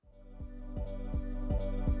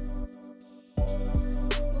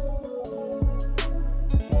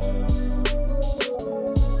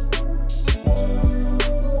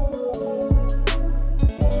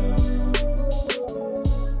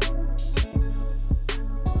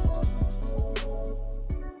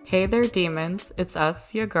Hey there, demons. It's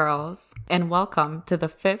us, your girls, and welcome to the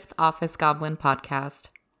 5th Office Goblin podcast.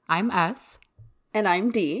 I'm S. And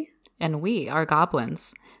I'm D. And we are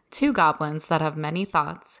goblins. Two goblins that have many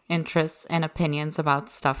thoughts, interests, and opinions about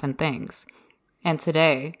stuff and things. And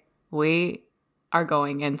today, we are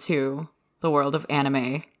going into the world of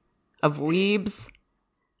anime, of weebs,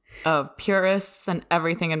 of purists, and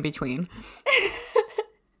everything in between.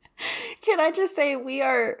 Can I just say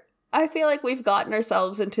I feel like we've gotten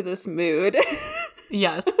ourselves into this mood.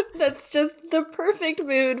 Yes. That's just the perfect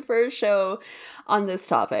mood for a show on this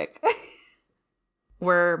topic.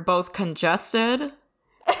 We're both congested,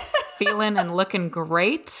 feeling and looking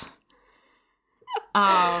great,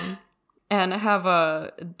 and have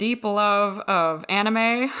a deep love of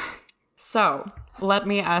anime. So, let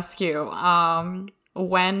me ask you,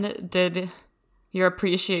 when did your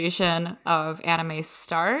appreciation of anime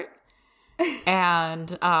start?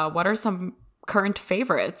 And what are some current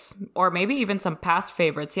favorites? Or maybe even some past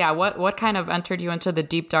favorites? Yeah, what kind of entered you into the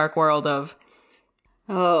deep, dark world of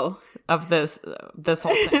this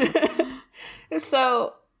whole thing?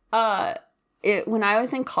 So, when I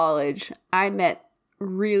was in college, I met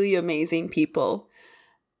really amazing people.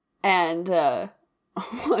 And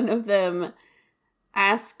one of them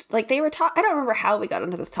asked, I don't remember how we got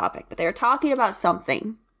into this topic, but they were talking about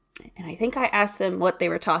something. And I think I asked them what they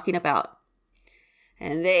were talking about.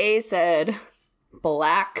 And they said,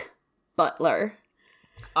 Black Butler.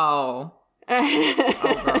 Oh.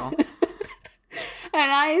 Oh, girl.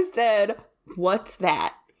 And I said, what's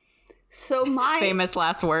that? So my... Famous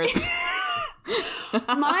last words.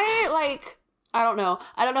 I don't know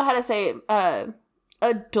how to say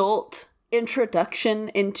adult introduction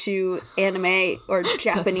into anime or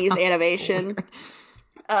Japanese animation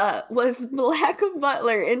was Black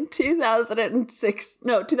Butler in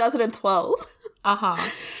 2012. Uh-huh.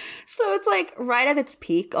 So it's right at its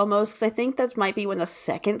peak almost, because I think that might be when the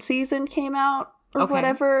second season came out or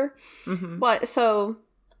whatever. Mm-hmm. But so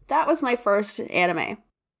that was my first anime.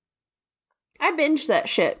 I binged that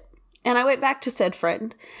shit, and I went back to said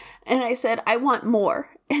friend, and I said, I want more.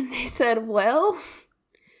 And they said, well,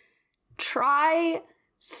 try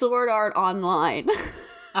Sword Art Online.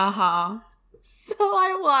 Uh-huh. So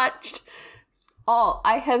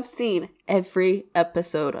I have seen every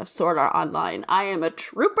episode of Sword Art Online. I am a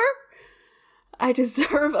trooper. I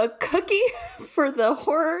deserve a cookie for the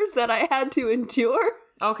horrors that I had to endure.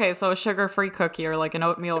 Okay, so a sugar-free cookie or an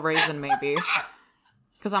oatmeal raisin maybe.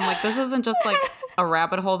 Because I'm this isn't just a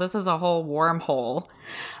rabbit hole, this is a whole wormhole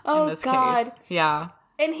in this case. Yeah.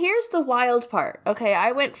 And here's the wild part. Okay,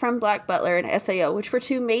 I went from Black Butler and SAO, which were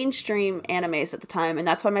two mainstream animes at the time, and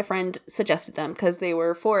that's why my friend suggested them, because they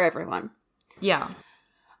were for everyone. Yeah.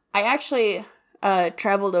 I actually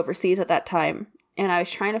traveled overseas at that time, and I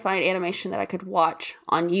was trying to find animation that I could watch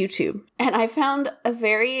on YouTube. And I found a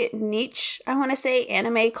very niche, I want to say,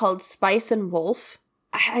 anime called Spice and Wolf.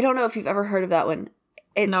 I don't know if you've ever heard of that one.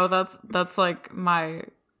 No, that's my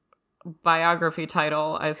biography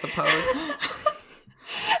title, I suppose.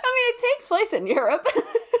 It takes place in Europe.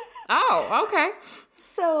 Oh, okay.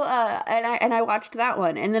 So, and I watched that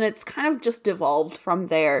one, and then it's kind of just devolved from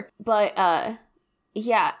there. But,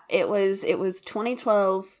 yeah, it was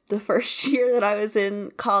 2012, the first year that I was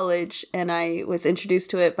in college, and I was introduced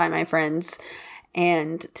to it by my friends.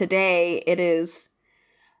 And today, it is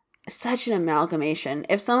such an amalgamation.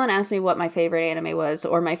 If someone asked me what my favorite anime was,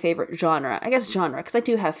 or my favorite genre, I guess genre, because I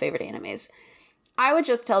do have favorite animes, I would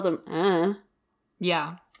just tell them,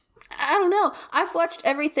 Yeah. I don't know. I've watched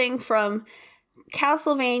everything from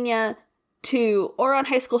Castlevania to Ouran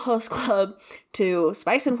High School Host Club to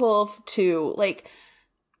Spice and Wolf to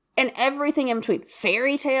and everything in between.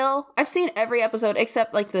 Fairy Tail. I've seen every episode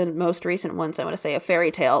except the most recent ones. I want to say a Fairy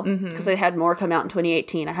Tail, because they had more come out in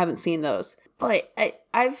 2018. I haven't seen those, but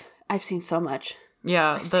I've seen so much.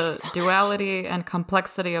 Yeah, the duality and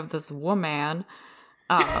complexity of this woman.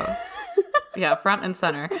 Yeah, front and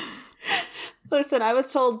center. Listen, I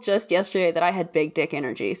was told just yesterday that I had big dick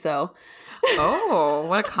energy, so... Oh,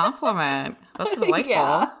 what a compliment. That's delightful.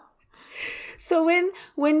 Yeah. So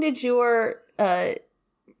when did your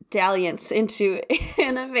dalliance into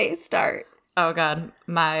anime start? Oh, God.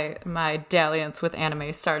 My dalliance with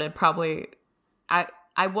anime started probably... I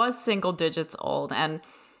was single digits old, and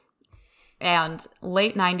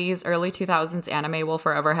late 90s, early 2000s anime will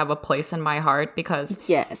forever have a place in my heart, because...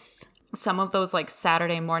 Yes. Some of those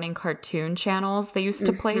Saturday morning cartoon channels, they used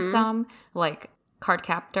to play some,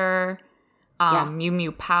 Cardcaptor, Mew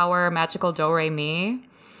Mew Power, Magical Do-Re-Mi.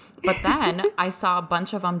 But then I saw a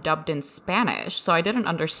bunch of them dubbed in Spanish, so I didn't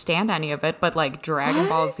understand any of it. But like Dragon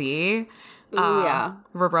Ball Z, yeah,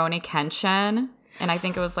 Rurouni Kenshin, And I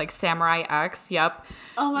think it was like Samurai X. Yep.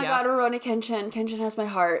 Oh my God, Rurouni Kenshin. Kenshin has my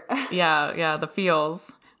heart. Yeah, the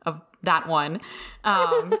feels of that one.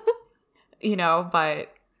 But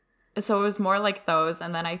so it was more like those.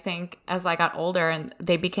 And then I think as I got older and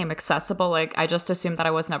they became accessible, like I just assumed that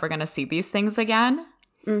I was never going to see these things again.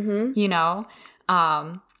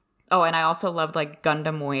 Oh, and I also loved like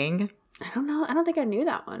Gundam Wing. I don't know. I don't think I knew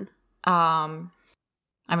that one.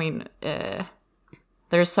 I mean,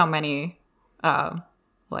 there's so many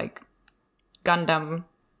like Gundam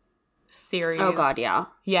series. Oh God, yeah.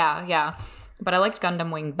 Yeah. But I liked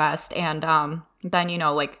Gundam Wing best. And then,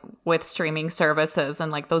 like with streaming services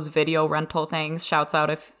and like those video rental things, shouts out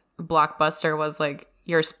if Blockbuster was like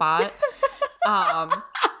your spot.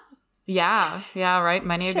 Yeah, right.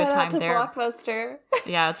 Many a good time there. Blockbuster.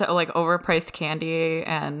 Yeah, to like overpriced candy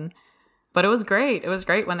but it was great. It was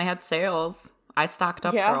great when they had sales. I stocked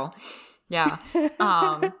up, girl. Yeah.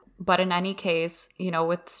 But in any case,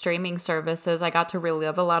 with streaming services, I got to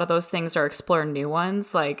relive a lot of those things or explore new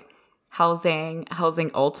ones like Hellsing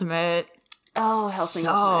Ultimate. Oh, Hellsing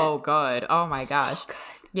Ultimate. So good. Oh my gosh. So good.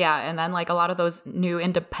 Yeah, and then like a lot of those new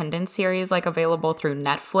independent series like available through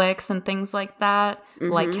Netflix and things like that,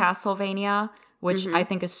 like Castlevania, which I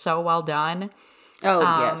think is so well done. Oh,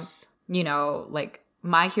 yes. Like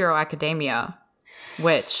My Hero Academia,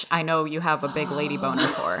 which I know you have a big lady boner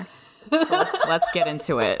for. So let's get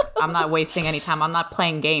into it. I'm not wasting any time. I'm not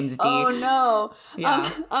playing games, D. Oh, no. Yeah.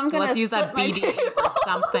 I'm gonna let's use that BD for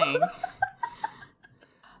something.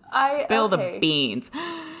 Spill the beans.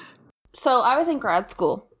 So I was in grad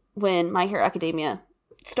school when My Hero Academia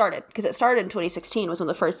started, because it started in 2016 was when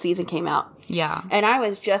the first season came out. Yeah. And I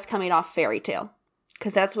was just coming off Fairy Tail,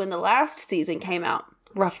 because that's when the last season came out,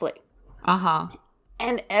 roughly. Uh-huh.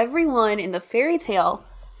 And everyone in the Fairy Tail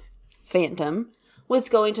fandom was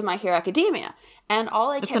going to My Hero Academia. And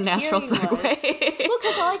all I kept hearing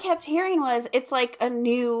because all I kept hearing was, it's like a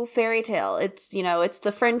new fairy tale. It's, it's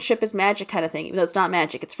the friendship is magic kind of thing. Even though it's not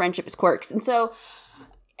magic, it's friendship is quirks. And so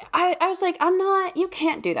I was like, you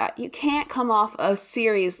can't do that. You can't come off a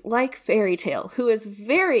series like Fairy Tail, who is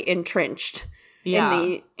very entrenched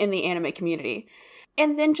in the anime community,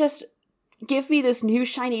 and then just give me this new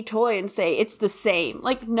shiny toy and say it's the same.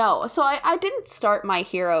 Like, no. So I didn't start My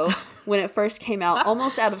Hero when it first came out,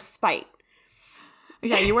 almost out of spite.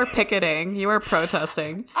 Yeah, you were picketing. You were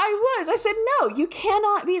protesting. I was. I said, no, you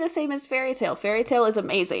cannot be the same as Fairy Tail. Fairy Tail is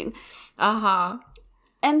amazing. Uh-huh.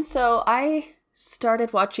 And so I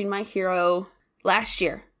started watching My Hero last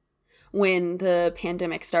year when the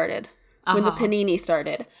pandemic started, when the panini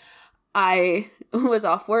started. I was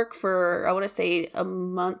off work for, I want to say, a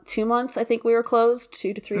month, 2 months. I think we were closed,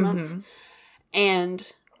 2 to 3 months.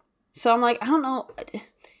 And so I'm like, I don't know.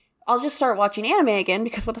 I'll just start watching anime again,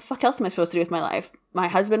 because what the fuck else am I supposed to do with my life? My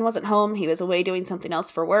husband wasn't home. He was away doing something else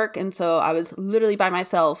for work. And so I was literally by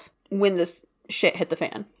myself when this shit hit the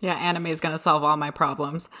fan. Yeah, anime is going to solve all my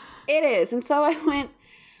problems. It is. And so I went,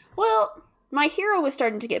 well, My Hero was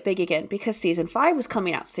starting to get big again because season 5 was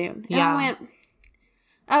coming out soon. And I went,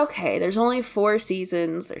 okay, there's only 4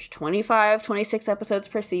 seasons. There's 25, 26 episodes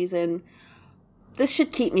per season. This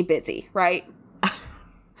should keep me busy, right?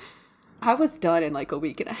 I was done in like a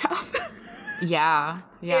week and a half. Yeah.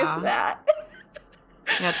 If that.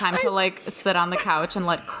 Yeah, time to like sit on the couch and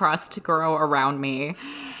let crust grow around me.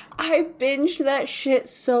 I binged that shit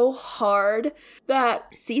so hard that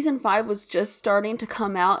season 5 was just starting to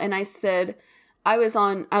come out, and I said, I was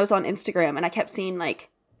on Instagram and I kept seeing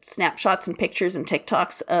like snapshots and pictures and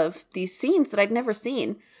TikToks of these scenes that I'd never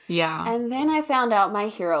seen. Yeah. And then I found out My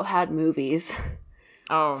Hero had movies.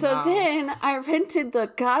 Oh, so then I rented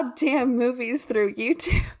the goddamn movies through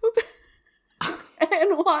YouTube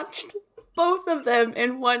and watched both of them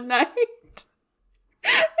in one night.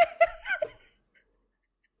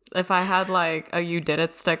 If I had like a You Did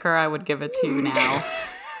It sticker, I would give it to you now.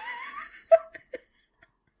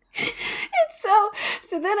 And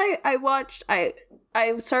so then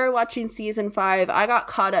I started watching season 5. I got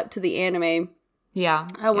caught up to the anime. Yeah.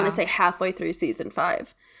 I want to say halfway through season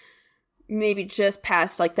 5. Maybe just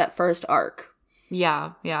past like that first arc.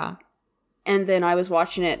 Yeah. And then I was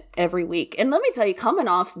watching it every week. And let me tell you, coming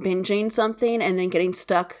off binging something and then getting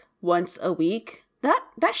stuck once a week, that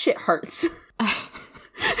shit hurts.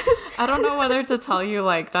 I don't know whether to tell you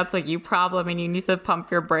like that's like you problem and you need to pump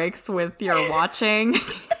your brakes with your watching.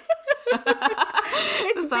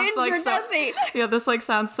 It's binge like or nothing. Yeah, this like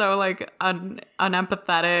sounds so like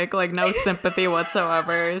unempathetic, like no sympathy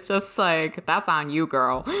whatsoever. It's just like, that's on you,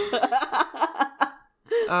 girl.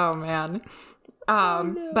 Oh man.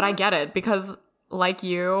 No. But I get it, because like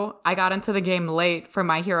I got into the game late for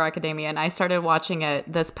My Hero Academia, and I started watching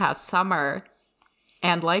it this past summer.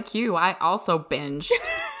 And like you, I also binged.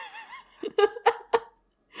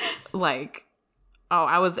 Like, oh,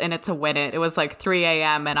 I was in it to win it. It was like 3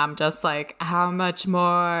 a.m. and I'm just like, how much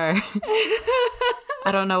more?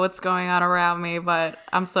 I don't know what's going on around me, but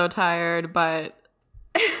I'm so tired. But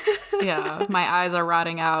yeah, my eyes are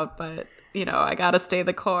rotting out, but you know, I gotta stay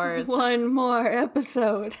the course. One more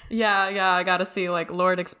episode. Yeah, I gotta see like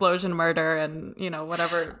Lord Explosion Murder and, you know,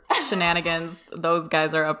 whatever shenanigans those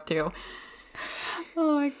guys are up to.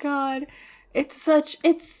 Oh my god. It's such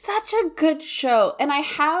a good show. And I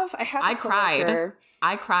cried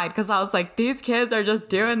because I was like, these kids are just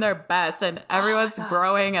doing their best and everyone's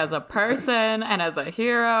growing as a person and as a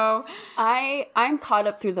hero. I'm caught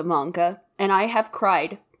up through the manga and I have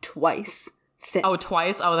cried twice since. Oh,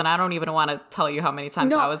 twice? Oh, then I don't even want to tell you how many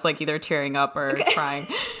times I was like either tearing up or crying.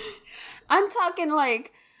 I'm talking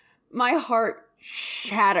like my heart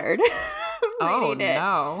shattered. Oh,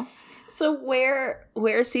 no. So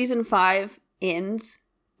where season 5 ends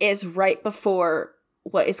is right before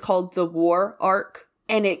what is called the war arc,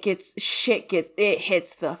 and it hits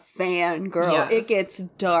the fan, girl. Yes. It gets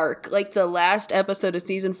dark. Like the last episode of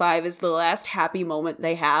season 5 is the last happy moment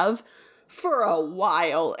they have for a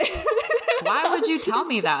while. Why would you tell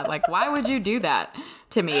me that? Like, why would you do that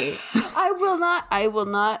to me? I will not. I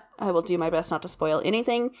will do my best not to spoil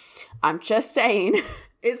anything. I'm just saying.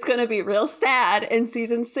 It's going to be real sad, and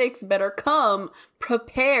season 6 better come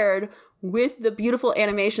prepared with the beautiful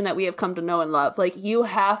animation that we have come to know and love. Like, you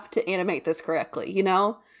have to animate this correctly, you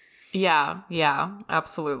know? Yeah,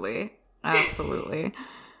 absolutely.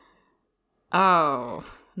 Oh,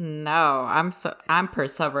 no, I'm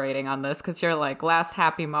perseverating on this because you're like, last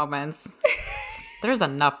happy moments. There's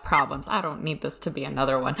enough problems. I don't need this to be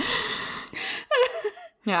another one.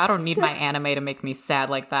 Yeah, I don't need my anime to make me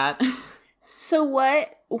sad like that. So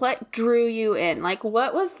what drew you in? Like,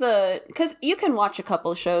 what was because you can watch a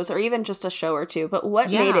couple shows or even just a show or two, but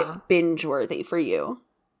what made it binge worthy for you?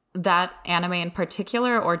 That anime in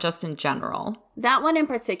particular or just in general? That one in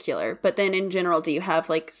particular, but then in general, do you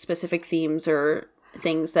have like specific themes or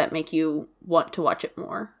things that make you want to watch it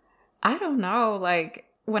more? I don't know. Like,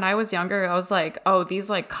 when I was younger, I was like, oh, these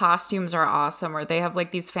like costumes are awesome, or they have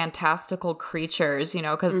like these fantastical creatures, you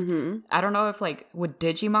know, because I don't know if like, would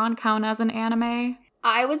Digimon count as an anime?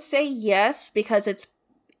 I would say yes, because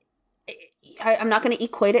I'm not going to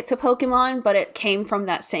equate it to Pokemon, but it came from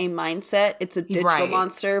that same mindset. It's a digital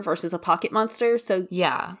monster versus a pocket monster. So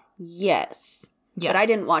yeah. Yes. But I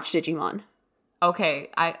didn't watch Digimon.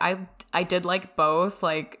 Okay. I did like both.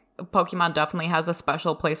 Like, Pokemon definitely has a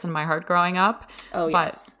special place in my heart growing up. Oh,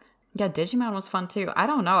 yes. But yeah, Digimon was fun too. I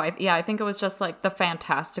don't know. I think it was just like the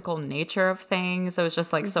fantastical nature of things. It was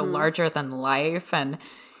just like so larger than life. And,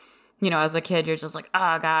 you know, as a kid, you're just like,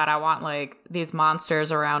 oh God, I want like these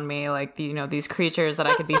monsters around me. Like, you know, these creatures that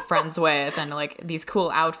I could be friends with and like these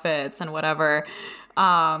cool outfits and whatever.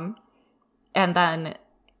 And then,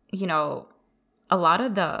 you know, a lot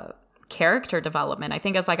of the character development, I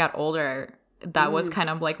think as I got older, that was kind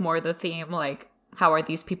of like more the theme, like, how are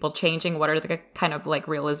these people changing? What are the kind of like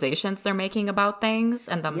realizations they're making about things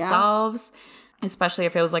and themselves? Yeah. Especially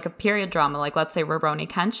if it was like a period drama, like let's say Rurouni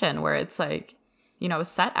Kenshin, where it's like, you know,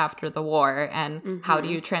 set after the war, and how do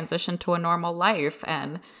you transition to a normal life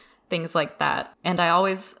and things like that. And I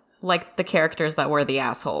always liked the characters that were the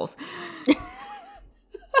assholes.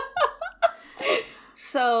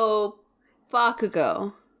 So,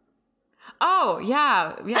 Bakugo. Oh,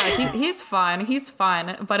 yeah, he's fun. He's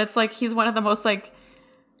fun, but it's like he's one of the most like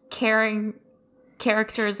caring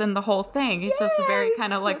characters in the whole thing. He's just very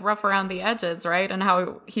kind of like rough around the edges, right? And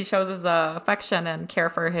how he shows his affection and care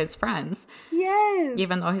for his friends. Yes.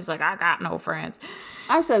 Even though he's like, I got no friends.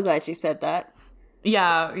 I'm so glad you said that.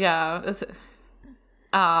 Yeah.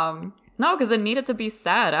 No, because it needed to be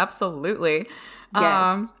said. Absolutely.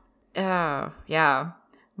 Yes. Yeah.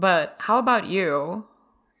 But how about you?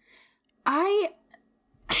 I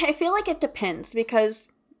feel like it depends, because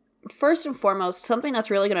first and foremost, something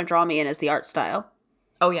that's really going to draw me in is the art style.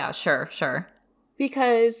 Oh yeah, sure.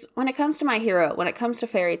 Because when it comes to My Hero, when it comes to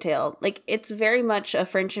Fairy Tail, like, it's very much a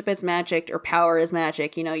friendship is magic or power is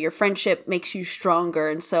magic. You know, your friendship makes you stronger,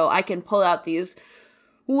 and so I can pull out these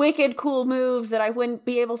wicked cool moves that I wouldn't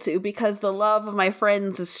be able to because the love of my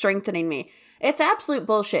friends is strengthening me. It's absolute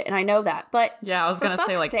bullshit, and I know that, but yeah, I was gonna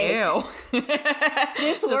say, like, sake, ew.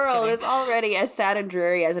 This world is already as sad and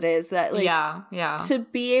dreary as it is, that, like, yeah. To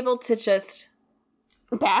be able to just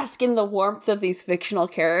bask in the warmth of these fictional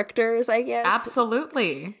characters, I guess.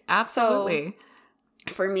 Absolutely. So,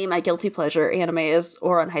 for me, my guilty pleasure anime is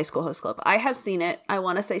Ouran High School Host Club. I have seen it, I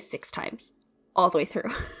want to say 6 times, all the way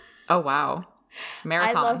through. Oh, wow.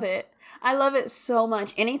 Marathon. I love it. I love it so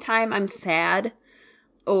much. Anytime I'm sad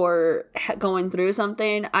or going through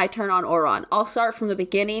something, I turn on Ouran. I'll start from the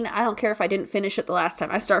beginning. I don't care if I didn't finish it the last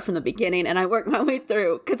time. I start from the beginning and I work my way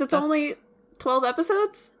through because it's only 12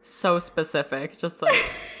 episodes. So specific. Just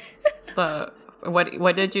like the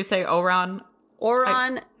what did you say? Ouran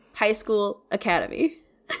High School Academy.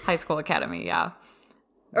 High School Academy, yeah.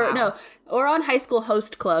 Or no, Ouran High School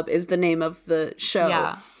Host Club is the name of the show.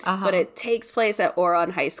 Yeah. But it takes place at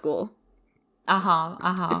Ouran High School.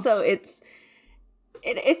 So it's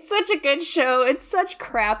such a good show. It's such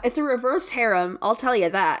crap. It's a reverse harem, I'll tell you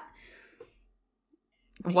that.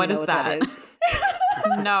 What is that?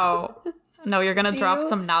 No, you're gonna drop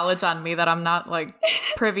some knowledge on me that I'm not like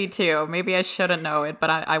privy to. Maybe I shouldn't know it, but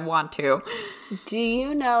I want to. Do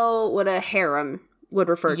you know what a harem would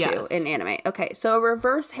refer to in anime? Okay, so a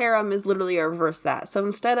reverse harem is literally a reverse that. So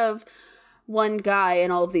instead of one guy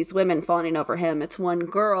and all of these women fawning over him, it's one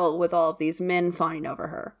girl with all of these men fawning over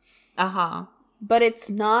her. But it's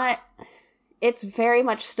not, it's very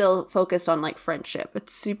much still focused on like friendship.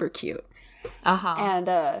 It's super cute.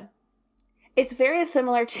 And it's very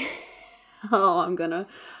similar to I'm gonna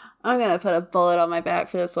put a bullet on my back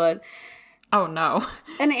for this one. Oh no.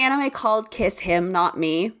 An anime called Kiss Him Not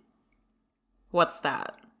Me. What's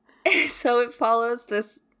that? So it follows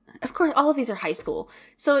this, of course, all of these are high school.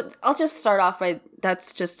 So I'll just start off by,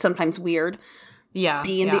 that's just sometimes weird. Yeah.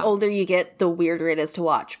 The older you get, the weirder it is to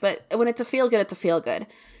watch. But when it's a feel-good, it's a feel-good.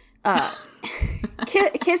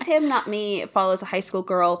 Kiss Him Not Me follows a high school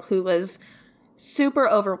girl who was super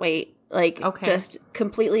overweight, just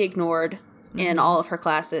completely ignored in all of her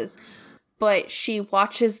classes. But she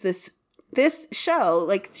watches this show,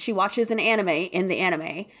 like she watches an anime in the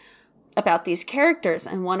anime about these characters,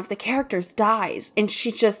 and one of the characters dies, and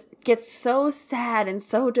she just gets so sad and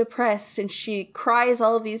so depressed, and she cries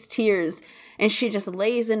all of these tears, and she just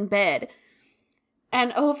lays in bed.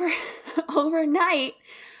 And overnight,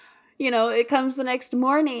 it comes the next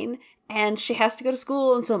morning, and she has to go to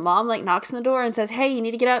school, and so mom knocks on the door and says, hey, you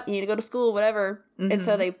need to get up, you need to go to school, whatever. And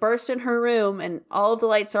so they burst in her room, and all of the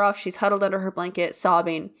lights are off, she's huddled under her blanket,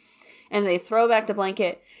 sobbing, and they throw back the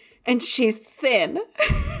blanket, and she's thin.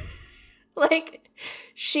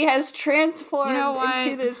 She has transformed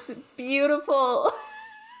into this beautiful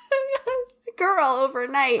girl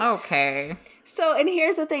overnight. Okay. So, and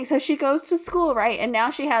here's the thing. So she goes to school, right? And now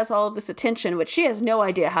she has all of this attention, which she has no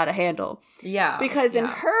idea how to handle. Yeah. Because in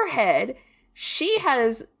her head, she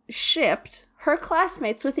has shipped her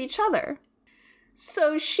classmates with each other.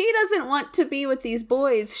 So she doesn't want to be with these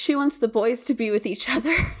boys. She wants the boys to be with each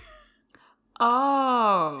other.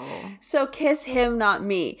 Oh. So Kiss Him Not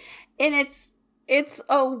Me. And it's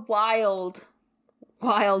a wild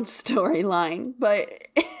storyline, but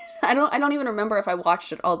I don't even remember if I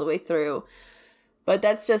watched it all the way through. But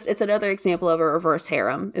it's another example of a reverse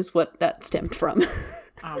harem is what that stemmed from.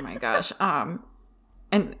 Oh my gosh. And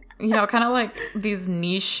kind of like these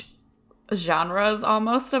niche genres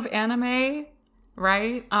almost of anime,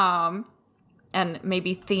 right? And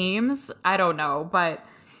maybe themes, I don't know, but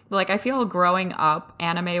I feel growing up,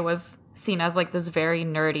 anime was seen as this very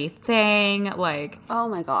nerdy thing, oh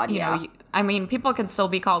my god, yeah. I mean, people can still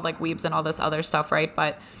be called weebs and all this other stuff, right?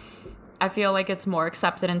 But I feel like it's more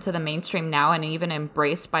accepted into the mainstream now and even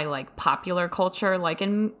embraced by popular culture,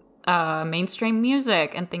 in mainstream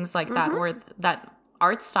music and things like that, where that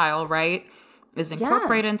art style, right, is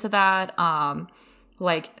incorporated into that.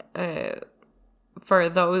 For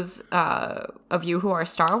those of you who are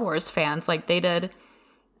Star Wars fans, they did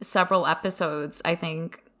several episodes, I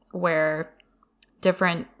think, where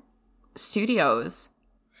different studios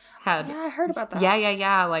had... Yeah, I heard about that. Yeah,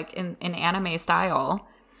 in anime style.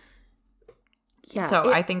 Yeah.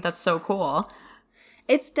 So I think that's so cool.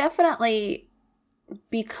 It's definitely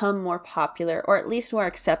become more popular, or at least more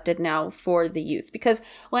accepted now for the youth. Because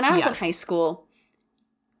when I was in high school,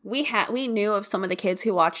 we knew of some of the kids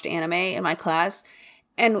who watched anime in my class,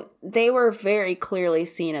 and they were very clearly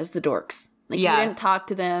seen as the dorks. You didn't talk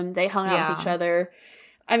to them. They hung out with each other.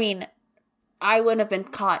 I mean, I wouldn't have been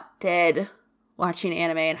caught dead watching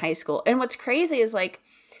anime in high school. And what's crazy is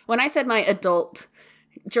when I said my adult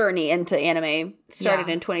journey into anime started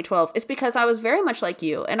in 2012, it's because I was very much like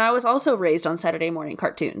you. And I was also raised on Saturday morning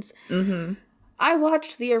cartoons. Mm-hmm. I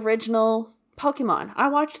watched the original Pokemon. I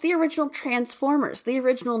watched the original Transformers, the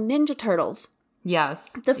original Ninja Turtles.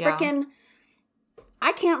 Yes. The frickin'...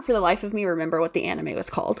 I can't for the life of me remember what the anime was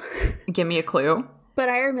called. Give me a clue. But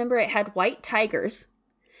I remember it had white tigers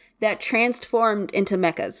that transformed into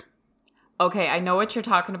mechas. Okay, I know what you're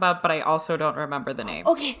talking about, but I also don't remember the name.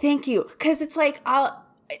 Okay, thank you. Because it's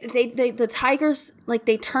the tigers, like,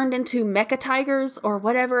 they turned into mecha tigers or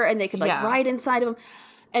whatever, and they could, like, ride inside of them.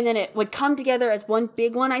 And then it would come together as one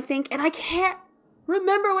big one, I think. And I can't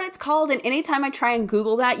remember what it's called. And anytime I try and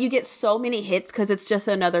Google that, you get so many hits because it's just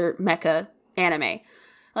another mecha anime.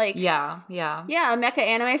 Like, yeah, a mecha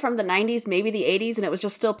anime from the 90s, maybe the 80s, and it was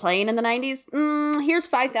just still playing in the 90s. Here's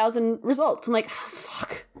 5,000 results. I'm like, oh,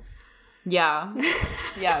 fuck. Yeah.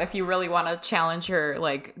 Yeah, if you really want to challenge your,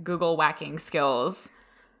 like, Google whacking skills.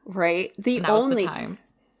 Right? The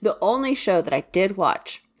only show that I did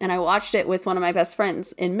watch, and I watched it with one of my best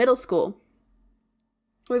friends in middle school,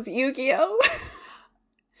 was Yu-Gi-Oh!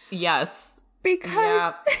 Yes. Because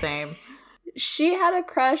yeah, same. She had a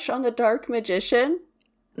crush on the Dark Magician.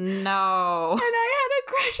 No. And I had a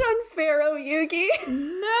crush on Pharaoh Yugi.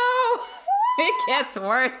 No. It gets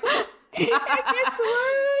worse. It gets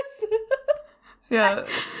worse. Yeah.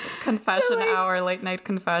 Confession hour, late night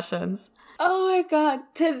confessions. Oh my god.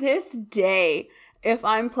 To this day, if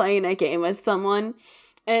I'm playing a game with someone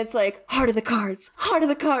and it's like, heart of the cards. And I'm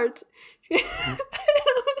like,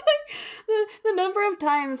 the number of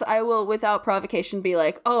times I will, without provocation, be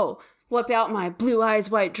like, oh, what about my blue eyes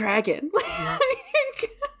white dragon?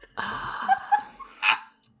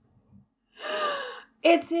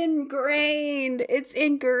 It's ingrained. It's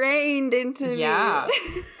ingrained into me. Yeah.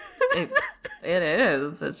 It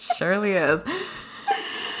is. It surely is.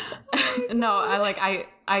 No,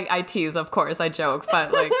 I tease, of course, I joke,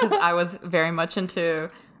 but like, because I was very much into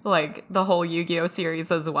like the whole Yu-Gi-Oh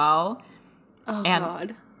series as well. Oh, and,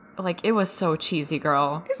 God. Like, it was so cheesy,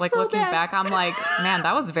 girl. It's like, so looking bad. back, I'm like, man,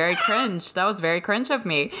 that was very cringe. That was very cringe of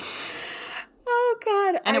me. Oh,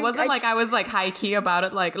 God. And it wasn't like I was like high key about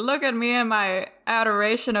it. Like, look at me and my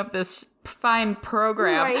adoration of this fine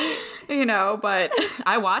program, right? You know, but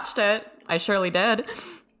I watched it. I surely did.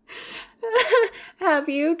 Have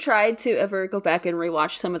you tried to ever go back and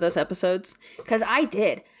rewatch some of those episodes? Because I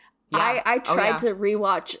did. Yeah. I tried to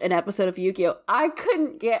rewatch an episode of Yu-Gi-Oh! I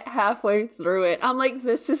couldn't get halfway through it. I'm like,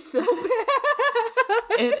 this is so bad.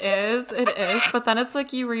 It is. But then it's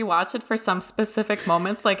like you rewatch it for some specific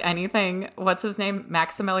moments, like anything, what's his name?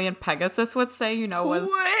 Maximilian Pegasus would say, you know, was...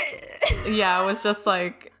 What? Yeah, it was just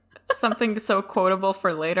like something so quotable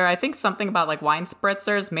for later. I think something about like wine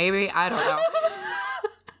spritzers, maybe. I don't know.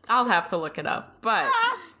 I'll have to look it up. But...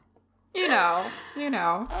 You know.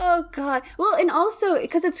 Oh, God. Well, and also,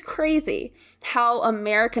 because it's crazy how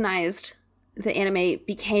Americanized the anime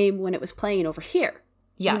became when it was playing over here.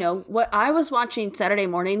 Yes. You know, what I was watching Saturday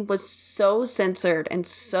morning was so censored and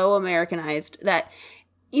so Americanized that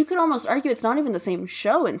you could almost argue it's not even the same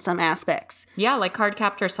show in some aspects. Yeah, like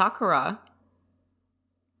Cardcaptor Sakura.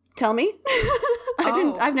 Tell me.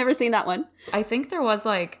 I've never seen that one. I think there was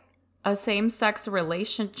like a same-sex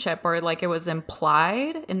relationship, or like it was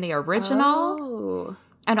implied in the original. Oh.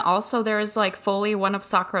 And also there's like fully one of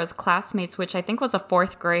Sakura's classmates, which I think was a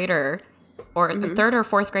fourth grader or a third or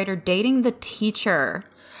fourth grader, dating the teacher.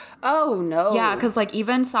 Oh, no. Yeah, because like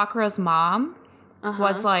even Sakura's mom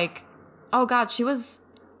was like, oh God, she was,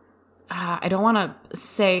 I don't want to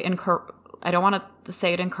say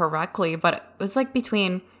it incorrectly, but it was like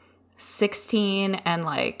between 16 and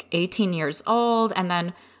like 18 years old. And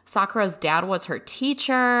then Sakura's dad was her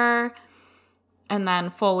teacher, and then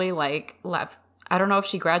fully like left. I don't know if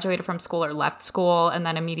she graduated from school or left school, and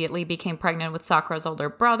then immediately became pregnant with Sakura's older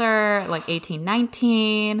brother, like 18,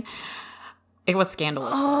 19. It was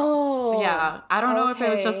scandalous. Oh. Yeah. I don't know if it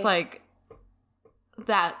was just like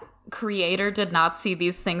that creator did not see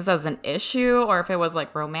these things as an issue, or if it was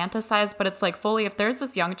like romanticized, but it's like fully, if there's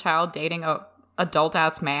this young child dating a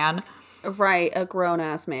adult-ass man. Right, a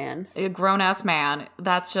grown-ass man. A grown-ass man.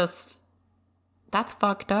 That's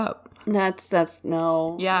fucked up. That's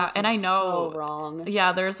no. Yeah, and I know. So wrong.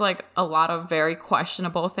 Yeah, there's like a lot of very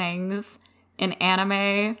questionable things in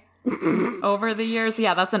anime over the years.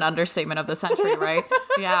 Yeah, that's an understatement of the century, right?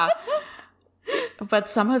 Yeah. But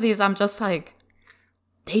some of these, I'm just like,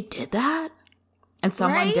 they did that? And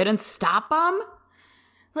someone didn't stop them?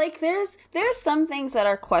 Like, there's some things that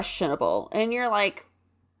are questionable, and you're like,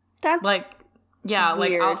 that's like, yeah,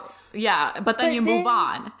 weird. Like, but then you move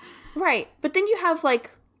on. Right. But then you have,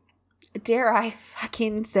 like, dare I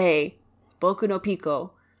fucking say, Boku no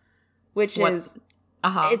Pico, which is,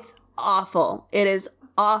 it's awful. It is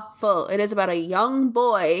awful. It is about a young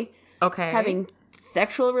boy having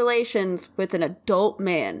sexual relations with an adult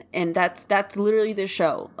man, and that's literally the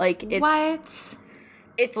show. Like, it's... What?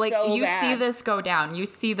 It's like, so you bad. see this go down. You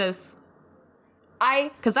see this...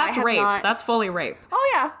 Because that's rape. That's fully rape.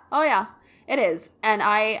 Oh, yeah. It is. And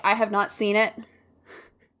I have not seen it.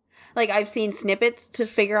 Like, I've seen snippets to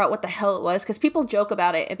figure out what the hell it was, because people joke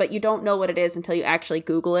about it, but you don't know what it is until you actually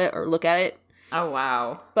Google it or look at it. Oh,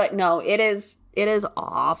 wow. But no, it is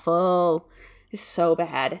awful. It's so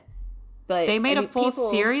bad. But They made a full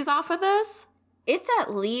series off of this? It's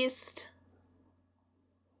at least,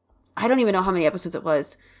 I don't even know how many episodes it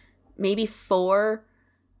was. Maybe 4.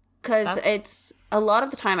 Because it's, a lot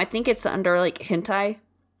of the time, I think it's under, like, hentai,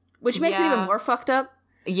 which makes it even more fucked up.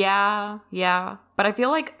 Yeah. But I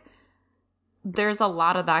feel like there's a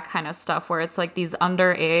lot of that kind of stuff where it's, like, these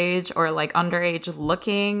underage or, like,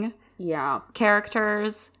 underage-looking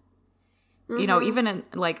characters. Mm-hmm. You know, even in,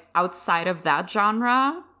 like, outside of that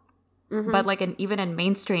genre. Mm-hmm. But, like, even in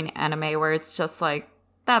mainstream anime where it's just, like,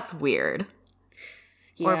 that's weird.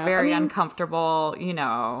 Yeah, or very uncomfortable, you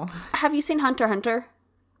know. Have you seen Hunter x Hunter?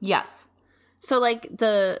 Yes. So, like,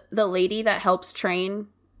 the lady that helps train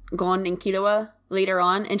Gon and Killua later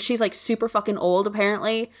on, and she's, like, super fucking old,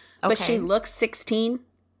 apparently, but she looks 16.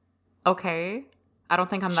 Okay. I don't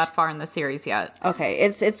think I'm that far in the series yet. Okay,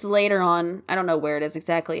 it's later on. I don't know where it is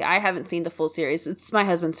exactly. I haven't seen the full series. It's my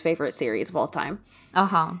husband's favorite series of all time.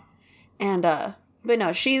 Uh-huh. And, but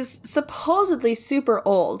no, she's supposedly super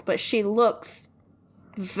old, but she looks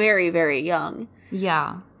very, very young.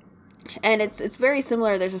 Yeah. And it's very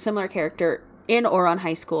similar. There's a similar character in Ouran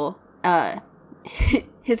High School.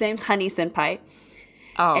 His name's Honey Senpai.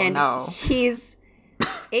 Oh, and no. He's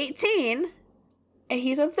 18, and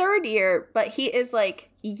he's a third year, but he is, like,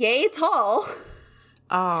 yay tall.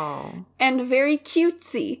 Oh. And very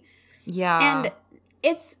cutesy. Yeah. And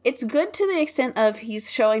it's good to the extent of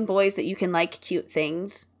he's showing boys that you can like cute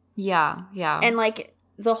things. Yeah. And, like,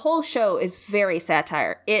 the whole show is very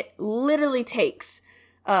satire. It literally takes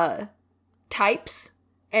types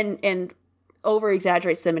and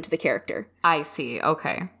over-exaggerates them into the character. I see.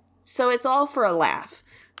 Okay. So it's all for a laugh.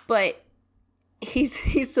 But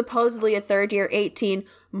he's supposedly a third-year 18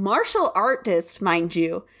 martial artist, mind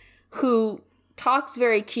you, who talks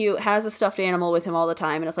very cute, has a stuffed animal with him all the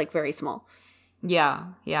time, and it's, like, very small. Yeah.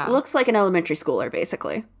 Looks like an elementary schooler,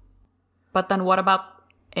 basically. But then what about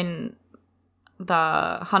in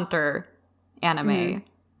the Hunter anime?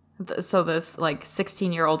 Mm-hmm. So this, like,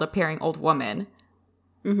 16-year-old appearing old woman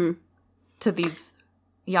to these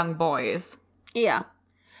young boys. Yeah.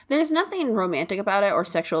 There's nothing romantic about it or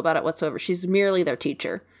sexual about it whatsoever. She's merely their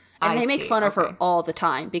teacher. And they make fun of her all the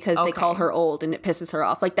time because they call her old and it pisses her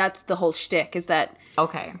off. Like, that's the whole shtick, is that,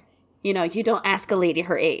 you know, you don't ask a lady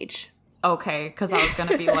her age. Okay, because I was going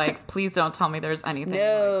to be like, please don't tell me there's anything.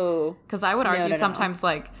 No. Because I would argue sometimes,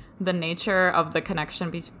 like, the nature of the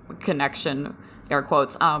connection, air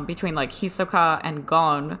quotes, between, like, Hisoka and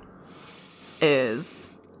Gon is...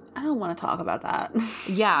 I don't want to talk about that.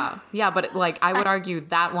 Yeah, but, like, I would argue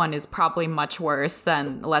that one is probably much worse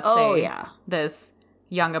than, let's say, this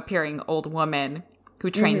young appearing old woman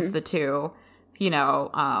who trains the two, you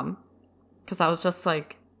know, because I was just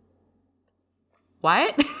like,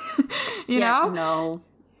 what? you know?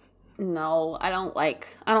 No, I don't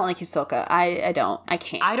like Hisoka. I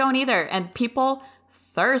can't. I don't either. And people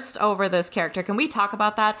thirst over this character. Can we talk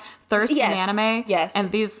about that? Thirst in anime? Yes.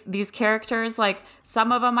 And these characters, like,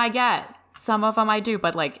 some of them I get, some of them I do,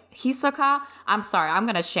 but, like, Hisoka, I'm sorry, I'm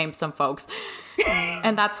gonna shame some folks.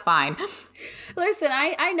 And that's fine. Listen,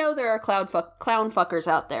 I know there are clown fuckers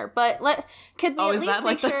out there, but can we at least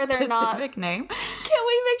make sure they're not... name? Can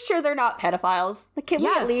we make sure they're not pedophiles? Can we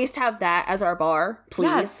at least have that as our bar,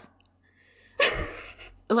 please? Yes.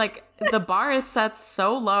 Like, the bar is set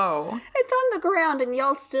so low. It's on the ground, and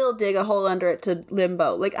y'all still dig a hole under it to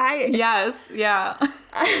limbo. Like, Yes, yeah.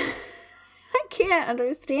 I can't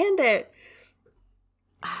understand it.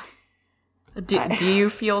 Do you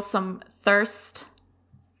feel some thirst?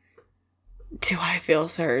 Do I feel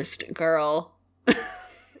thirst, girl?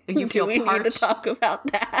 You feel Do we parched? need to talk about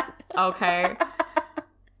that? Okay.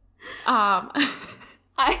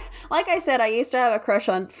 Like I said, I used to have a crush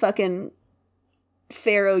on fucking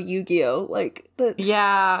Pharaoh Yu-Gi-Oh!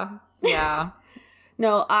 Yeah.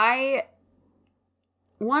 No,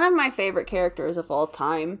 one of my favorite characters of all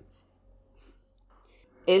time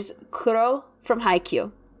is Kuro from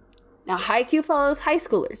Haikyuu. Now, Haikyuu follows high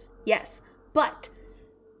schoolers, yes, but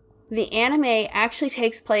the anime actually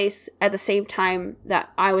takes place at the same time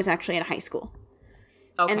that I was actually in high school.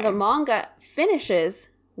 Okay. And the manga finishes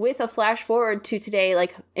with a flash forward to today,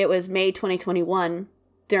 like it was May 2021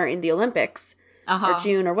 during the Olympics, or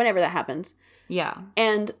June, or whenever that happens. Yeah.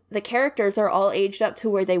 And the characters are all aged up to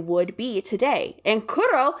where they would be today. And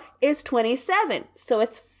Kuro is 27, so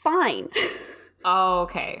it's fine. Oh,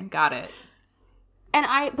 okay. Got it.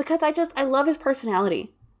 And because I love his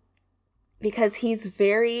personality. because he's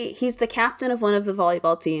the captain of one of the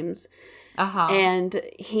volleyball teams. Uh-huh. And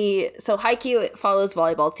Haikyuu follows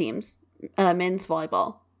volleyball teams, men's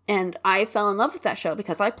volleyball. And I fell in love with that show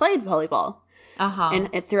because I played volleyball and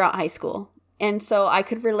throughout high school. And so I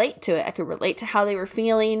could relate to it. I could relate to how they were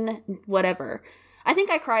feeling, whatever. I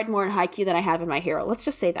think I cried more in Haikyuu than I have in My Hero. Let's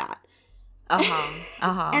just say that.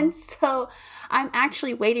 And so I'm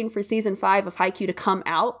actually waiting for season 5 of Haikyuu to come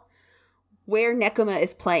out where Nekoma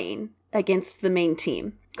is playing against the main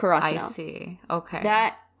team, Karasuno. I see. Okay.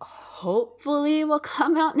 That hopefully will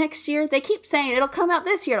come out next year. They keep saying it'll come out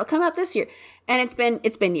this year. It'll come out this year. And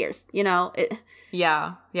it's been years, you know.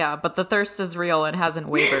 Yeah, but the thirst is real and hasn't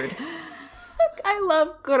wavered. I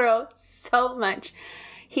love Kuro so much.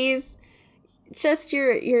 He's just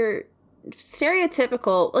your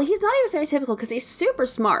stereotypical. Well, he's not even stereotypical because he's super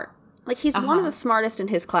smart. Like, he's one of the smartest in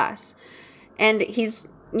his class. And he's,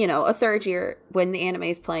 you know, a third year when the anime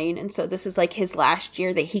is playing. And so this is like his last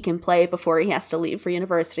year that he can play before he has to leave for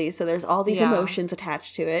university. So there's all these emotions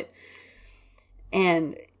attached to it.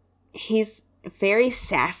 And he's very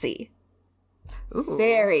sassy. Ooh.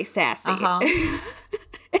 Very sassy.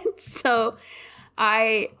 And so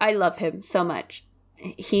I love him so much.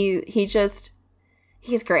 He's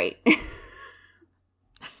great.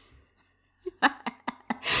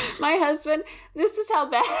 My husband, this is how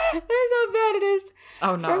bad it is.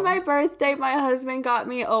 Oh no. For my birthday, my husband got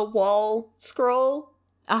me a wall scroll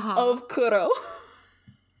of Kuro.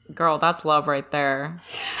 Girl, that's love right there.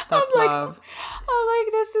 That's love. I'm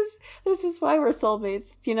like, this is why we're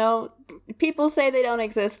soulmates. You know, people say they don't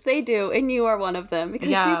exist. They do, and you are one of them. Because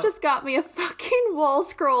you just got me a fucking wall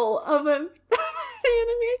scroll of an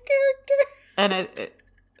anime character. And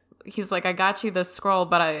he's like, I got you this scroll,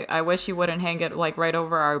 but I wish you wouldn't hang it like right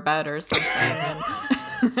over our bed or something. And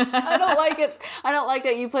I don't like it. I don't like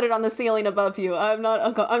that you put it on the ceiling above you. I'm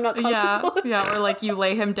not comfortable. Yeah, or like you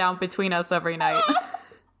lay him down between us every night.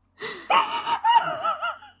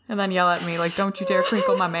 And then yell at me like, don't you dare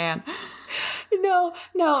crinkle my man. No,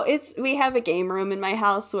 we have a game room in my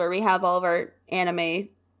house where we have all of our anime,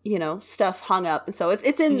 you know, stuff hung up. And so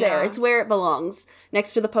it's in there. It's where it belongs.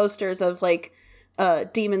 Next to the posters of like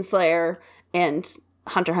Demon Slayer and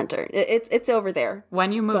Hunter x Hunter. It's over there.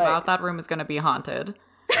 When you move out, that room is going to be haunted.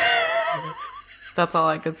 That's all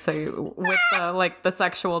I could say with the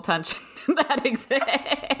sexual tension that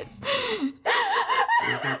exists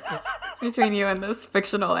between you and this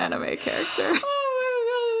fictional anime character.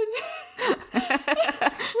 Oh my god.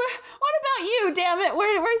 What about you, damn it?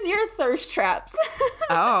 Where's your thirst trap?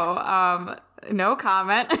 No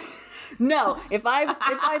comment. No, if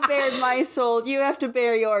I bared my soul, you have to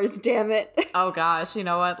bear yours, damn it. Oh gosh, you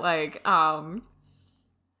know what? Like, oh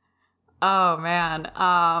man.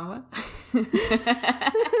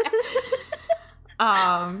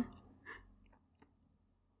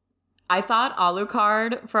 I thought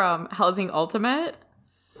Alucard from Hellsing Ultimate,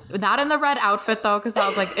 not in the red outfit though, because I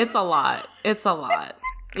was like, it's a lot,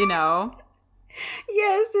 you know.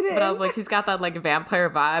 Yes, it is. But I was like, he's got that like vampire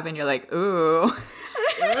vibe, and you're like, ooh.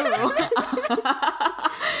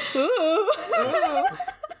 Ooh.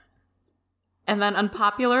 And then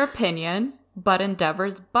unpopular opinion, but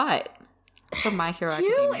Endeavor's butt from My Hero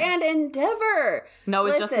Academia. You and Endeavor. No,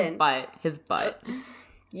 it's just his butt. His butt.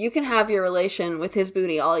 You can have your relation with his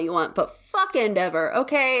booty all you want, but fuck Endeavor,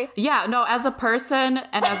 okay? Yeah, no, as a person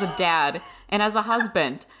and as a dad and as a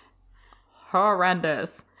husband,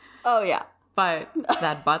 horrendous. Oh yeah. But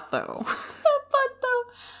that butt though.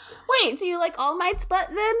 Wait, do you like All Might's butt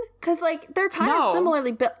then? Because, like, they're kind of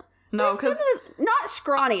similarly built. No, because... Not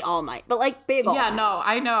scrawny All Might, but, like, big All Might. Yeah, no,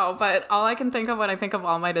 I know. But all I can think of when I think of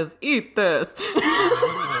All Might is, eat this.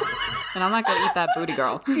 And I'm not going to eat that booty,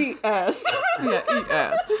 girl. Eat ass. Yeah, eat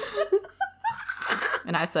ass.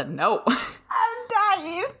 And I said, no. I'm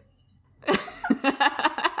dying.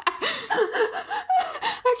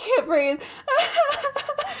 I can't breathe.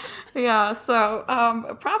 Yeah, so,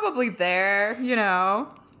 probably there, you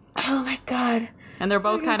know. Oh my god. And they're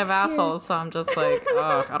both kind of assholes, so I'm just like,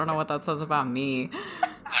 oh, I don't know what that says about me.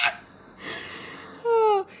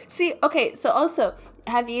 Oh, see, okay, so also,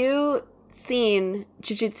 have you seen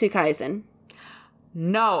Jujutsu Kaisen?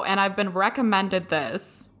 No, and I've been recommended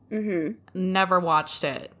this. Mm-hmm. Never watched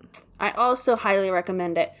it. I also highly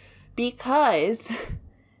recommend it because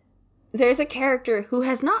there's a character who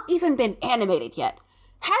has not even been animated yet.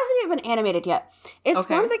 Hasn't even been animated yet. It's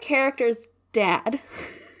one of the characters' dad.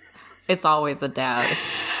 It's always a dad.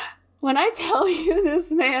 When I tell you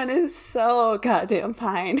this man is so goddamn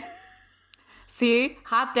fine. See?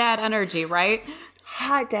 Hot dad energy, right?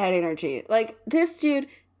 Hot dad energy. Like, this dude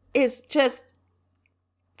is just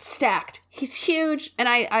stacked. He's huge, and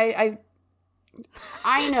I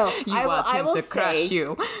I know. You I want him will to crush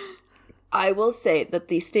you. I will say that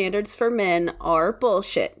the standards for men are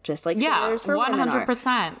bullshit, just like standards for women are.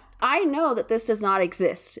 100%. I know that this does not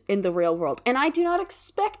exist in the real world, and I do not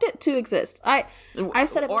expect it to exist. I've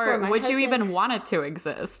said it before. Or would you even want it to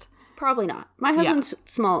exist? Probably not. My husband's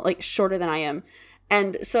small, like shorter than I am,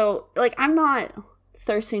 and so like I'm not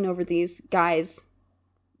thirsting over these guys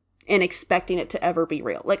and expecting it to ever be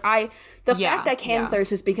real. Like the fact I can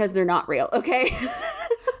thirst is because they're not real. Okay.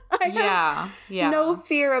 I have no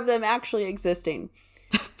fear of them actually existing.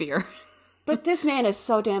 Fear. But this man is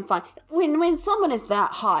so damn fine. When someone is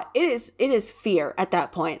that hot, it is fear at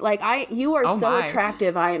that point. Like you are so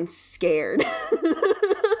attractive, I am scared.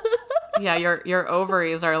 Yeah, your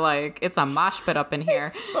ovaries are like, it's a mosh pit up in here.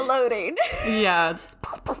 Exploding. Yeah, just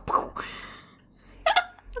oh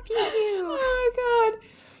my god.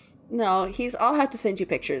 No, I'll have to send you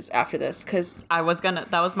pictures after this because that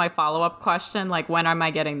was my follow-up question. Like, when am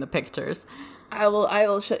I getting the pictures? I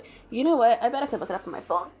will show. You know what? I bet I could look it up on my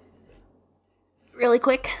phone. Really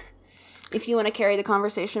quick. If you want to carry the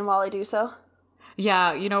conversation while I do so.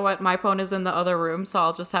 Yeah, you know what? My phone is in the other room, so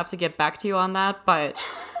I'll just have to get back to you on that. But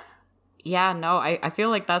yeah, no, I feel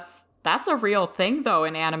like that's a real thing though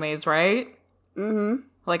in animes, right? Mm-hmm.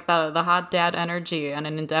 Like the hot dad energy, and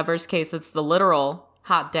in Endeavor's case, it's the literal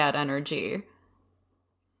hot dad energy.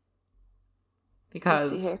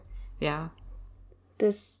 Because yeah.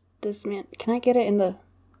 This man, can I get it in the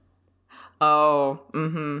Oh,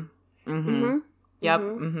 mm-hmm. Mm-hmm. Mm-hmm. Yep.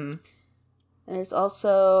 Mm-hmm. There's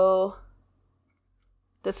also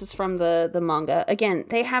this is from the manga. Again,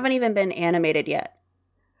 they haven't even been animated yet.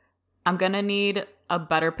 I'm gonna need a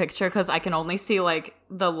better picture because I can only see like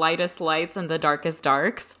the lightest lights and the darkest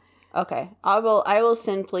darks. Okay. I will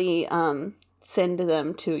simply send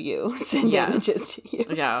them to you. Send images to you.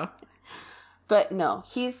 Yeah. But no,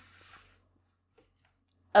 he's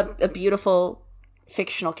a beautiful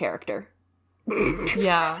fictional character.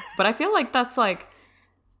 Yeah, but I feel like that's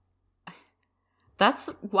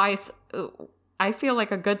why I feel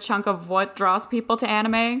like a good chunk of what draws people to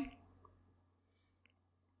anime.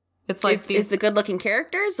 It's like is the good looking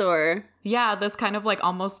characters, or this kind of like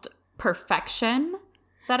almost perfection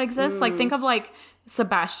that exists. Like think of like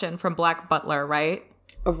Sebastian from Black Butler, right?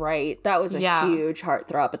 Right, that was a huge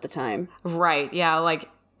heartthrob at the time. Right, yeah, like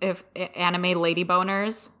if anime lady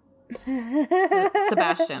boners.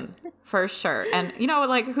 Sebastian for sure. And you know,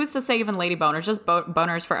 like who's to say even lady boners, just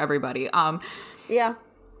boners for everybody. Yeah,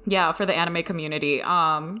 for the anime community.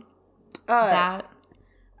 That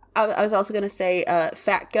I was also gonna say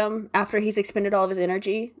Fat Gum after he's expended all of his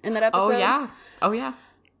energy in that episode. Oh yeah.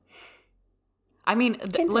 I mean,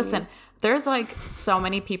 listen, there's like so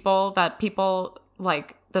many people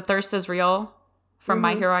like the thirst is real from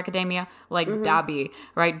My Hero Academia, like Dabi,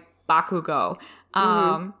 right? Bakugo,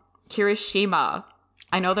 Kirishima.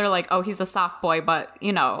 I know they're like, oh, he's a soft boy, but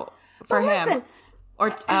you know, for him. Listen.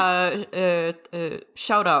 Or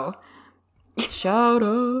Shoto.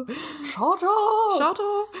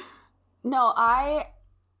 No,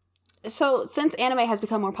 so since anime has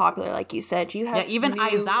become more popular, like you said, you have even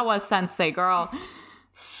Aizawa Sensei, girl.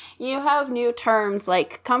 You have new terms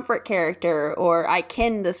like comfort character or I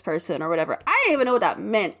kin this person or whatever. I didn't even know what that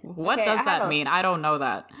meant. What does that mean? I don't know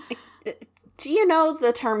that. Do you know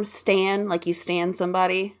the term stan? Like you stan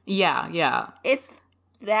somebody? Yeah. It's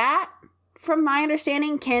that, from my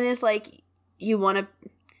understanding. Kin is like you want to,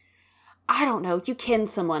 I don't know, you kin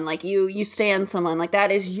someone, like you stan someone, like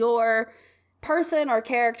that is your person or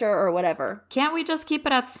character or whatever. Can't we just keep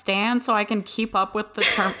it at stan so I can keep up with the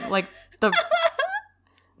term, like the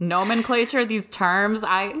nomenclature, these terms?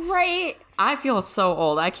 I feel so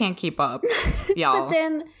old. I can't keep up, y'all. But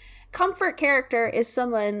then comfort character is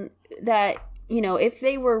someone that, you know, if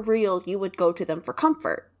they were real, you would go to them for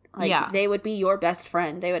comfort. Like they would be your best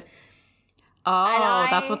friend. They would. Oh,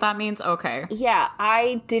 that's what that means? Okay. Yeah,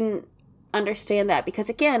 I didn't understand that because,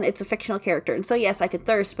 again, it's a fictional character. And so, yes, I could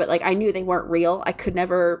thirst, but, like, I knew they weren't real. I could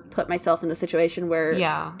never put myself in the situation where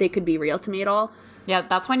they could be real to me at all. Yeah,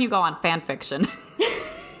 that's when you go on fan fiction.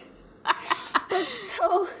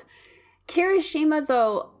 So, Kirishima,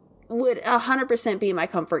 though, would 100% be my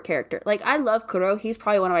comfort character. Like, I love Kuro. He's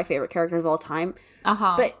probably one of my favorite characters of all time.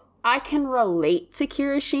 But I can relate to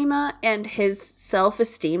Kirishima and his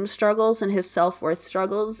self-esteem struggles and his self-worth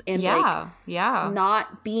struggles and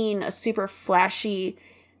not being a super flashy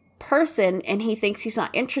person, and he thinks he's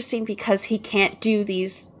not interesting because he can't do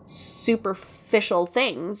these superficial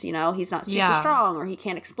things, you know, he's not super strong or he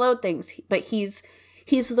can't explode things, but he's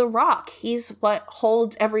the rock. He's what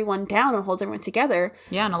holds everyone down and holds everyone together.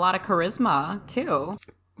 Yeah, and a lot of charisma too.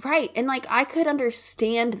 Right. And like I could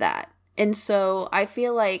understand that. And so I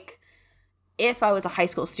feel like if I was a high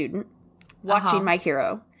school student watching My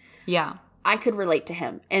Hero, yeah, I could relate to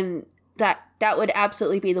him. And that would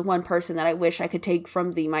absolutely be the one person that I wish I could take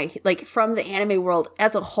from from the anime world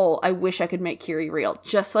as a whole. I wish I could make Kiri real,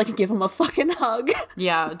 just so I could give him a fucking hug.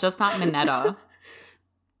 Yeah, just not Mineta.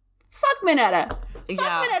 Fuck Mineta.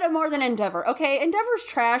 Fuck Mineta more than Endeavor. Okay, Endeavor's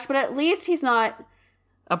trash, but at least he's not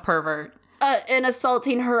a pervert. An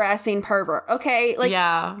assaulting, harassing pervert. Okay, like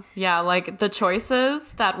yeah. Like the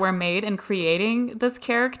choices that were made in creating this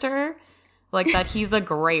character, like that he's a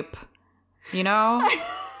grape, you know.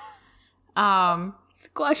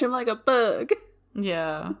 Squash him like a bug.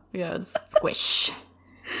 Yeah, squish.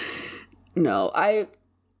 No, I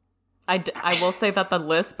will say that the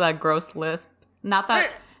lisp, that gross lisp, not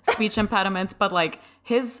that speech impediments, but like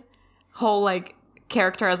his whole like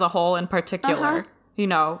character as a whole in particular. You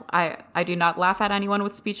know, I do not laugh at anyone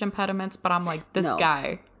with speech impediments, but I'm like, this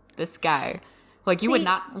guy. Like, you would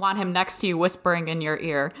not want him next to you whispering in your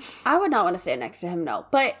ear. I would not want to stand next to him, no.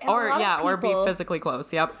 But or be physically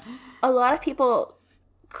close, yep. A lot of people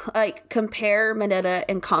like compare Mineta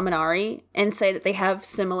and Kaminari and say that they have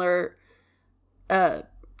similar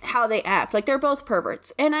how they act. Like, they're both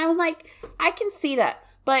perverts. And I was like, I can see that.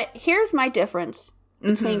 But here's my difference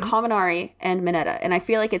between Kaminari and Mineta, and I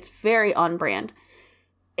feel like it's very on brand.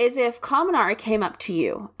 Is if Kaminari came up to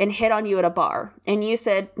you and hit on you at a bar and you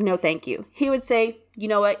said, no, thank you, he would say, you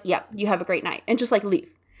know what? Yeah, you have a great night. And just like leave.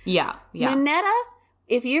 Yeah. Mineta,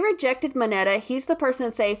 if you rejected Mineta, he's the person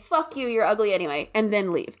to say, fuck you, you're ugly anyway, and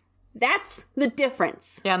then leave. That's the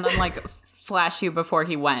difference. Yeah, and then like flash you before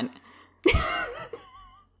he went.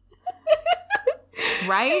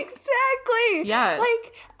 Right? Exactly. Yes.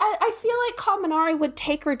 Like, I feel like Kaminari would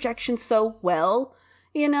take rejection so well.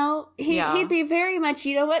 You know, he'd be very much,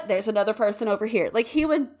 you know what, there's another person over here. Like, he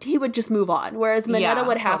would just move on. Whereas Mineta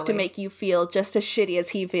would have to make you feel just as shitty as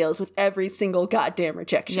he feels with every single goddamn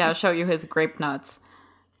rejection. Yeah, show you his grape nuts.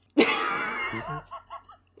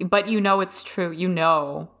 But you know it's true. You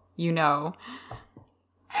know. No!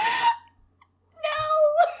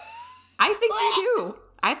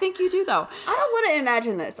 I think you do, though. I don't want to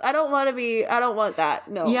imagine this. I don't want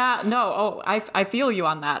that. No. Yeah, no. Oh, I feel you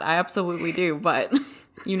on that. I absolutely do, but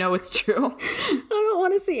you know it's true. I don't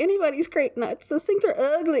want to see anybody's grape nuts. Those things are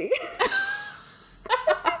ugly.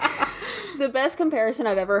 The best comparison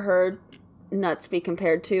I've ever heard nuts be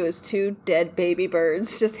compared to is two dead baby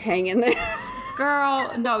birds just hanging there.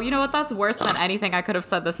 Girl, no, you know what? That's worse than anything I could have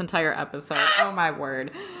said this entire episode. Oh, my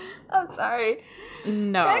word. I'm sorry.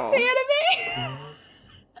 No. Back to anime.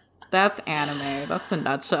 That's anime. That's the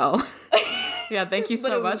nutshell. Yeah, thank you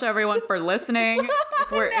so much, everyone, for listening.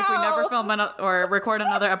 If we never film or record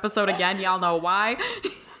another episode again, y'all know why.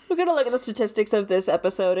 We're going to look at the statistics of this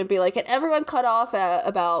episode and be like, and everyone cut off at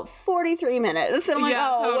about 43 minutes. And I'm like,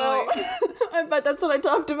 totally. Well, I bet that's what I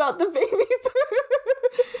talked about, the baby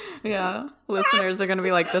bird. Yeah, listeners are going to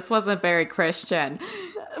be like, this wasn't very Christian.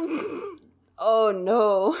 Oh,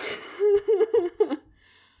 no.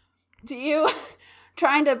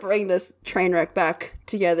 Trying to bring this train wreck back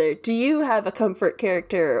together, do you have a comfort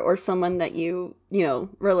character or someone that you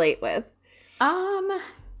relate with?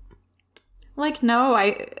 Like, no,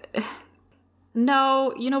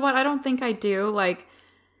 you know what? I don't think I do. Like,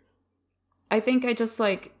 I think I just,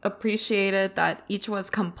 like, appreciated that each was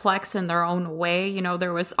complex in their own way. You know,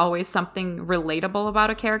 there was always something relatable about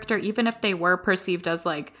a character, even if they were perceived as,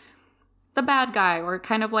 like, the bad guy or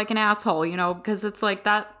kind of like an asshole, you know, because it's like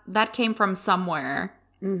that came from somewhere.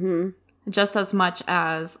 Mm-hmm. Just as much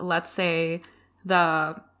as, let's say,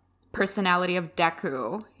 the personality of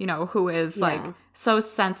Deku, you know, who is like so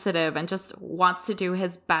sensitive and just wants to do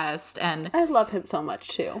his best. And I love him so much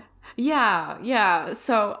too. Yeah.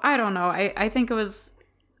 So I don't know. I think it's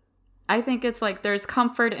like there's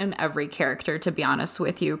comfort in every character, to be honest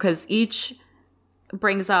with you, because each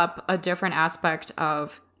brings up a different aspect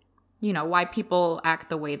of, you know, why people act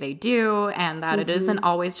the way they do, and that it isn't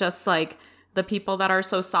always just like the people that are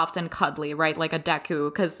so soft and cuddly, right? Like a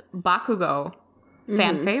Deku, because Bakugo,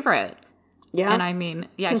 fan favorite. Yeah. And I mean,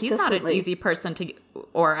 yeah, he's not an easy person to,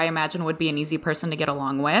 or I imagine would be an easy person to get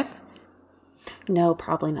along with. No,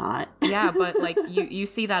 probably not. Yeah, but like you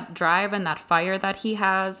see that drive and that fire that he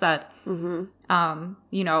has, that,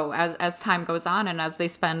 you know, as time goes on and as they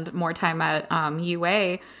spend more time at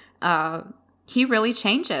UA, he really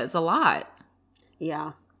changes a lot.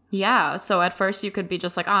 Yeah. Yeah. So at first you could be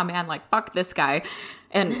just like, oh man, like, fuck this guy.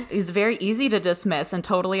 And he's very easy to dismiss and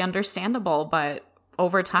totally understandable. But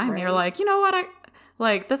over time, you're like, you know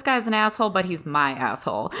what? This guy's an asshole, but he's my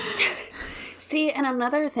asshole. See, and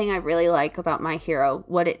another thing I really like about My Hero,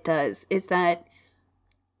 what it does is that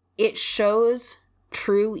it shows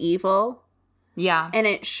true evil. Yeah. And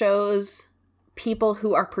it shows people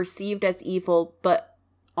who are perceived as evil but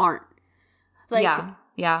aren't. Like,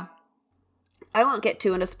 yeah. I won't get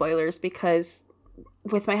too into spoilers because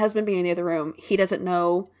with my husband being in the other room, he doesn't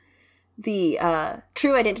know the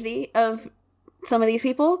true identity of some of these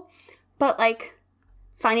people. But, like,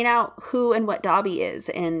 finding out who and what Dobby is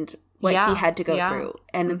and what he had to go through.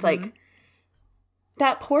 And it's like,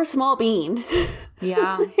 that poor small bean.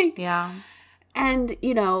 Yeah, like, yeah. And,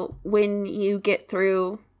 you know, when you get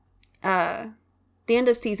through, the end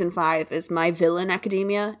of season 5 is My Villain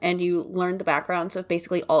Academia, and you learn the backgrounds of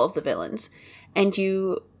basically all of the villains. And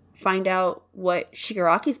you find out what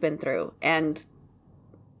Shigaraki's been through, and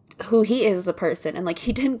who he is as a person. And, like,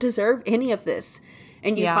 he didn't deserve any of this.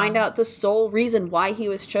 And you find out the sole reason why he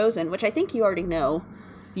was chosen, which I think you already know.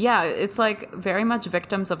 Yeah, it's, like, very much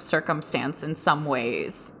victims of circumstance in some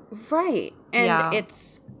ways. Right. And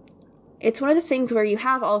it's one of those things where you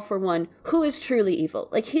have All For One, who is truly evil.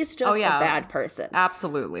 Like, he's just a bad person.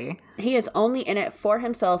 Absolutely. He is only in it for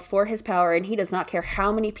himself, for his power, and he does not care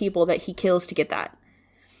how many people that he kills to get that.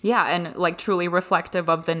 Yeah, and, like, truly reflective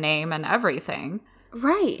of the name and everything.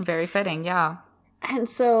 Right. Very fitting, yeah. And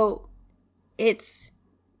so it's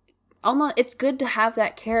good to have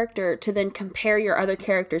that character to then compare your other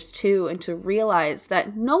characters to, and to realize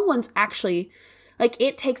that no one's actually, like,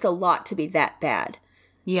 it takes a lot to be that bad.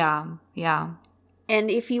 Yeah. And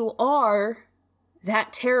if you are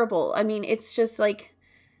that terrible, I mean, it's just like,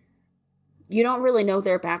 you don't really know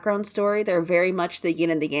their background story. They're very much the yin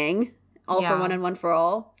and the yang, all for one and one for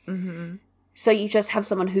all. Mm-hmm. So you just have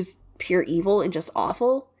someone who's pure evil and just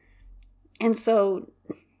awful. And so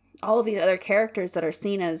all of these other characters that are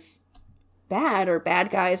seen as bad or bad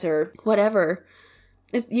guys or whatever,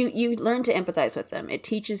 you learn to empathize with them. It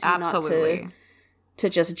teaches you not to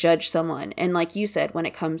just judge someone. And like you said, when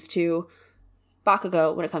it comes to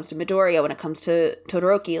Bakugo, when it comes to Midoriya, when it comes to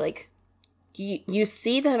Todoroki, like, you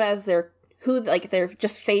see them as their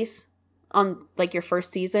just face on, like, your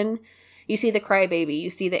first season. You see the crybaby, you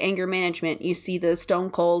see the anger management, you see the stone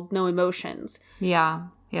cold, no emotions. Yeah.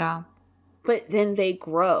 But then they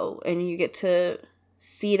grow, and you get to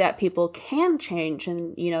see that people can change,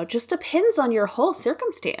 and, you know, just depends on your whole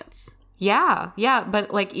circumstance. Yeah,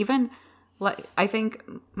 but, like, even, like, I think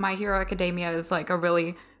My Hero Academia is, like, a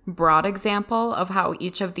really broad example of how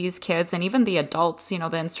each of these kids, and even the adults, you know,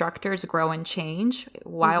 the instructors, grow and change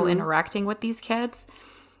while interacting with these kids.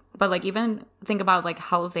 But, like, even think about, like,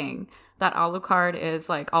 housing. That Alucard is,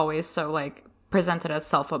 like, always so, like, presented as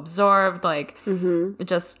self-absorbed, like,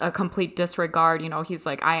 just a complete disregard. You know, he's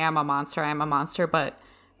like, I am a monster. But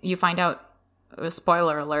you find out,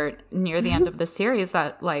 spoiler alert, near the end of the series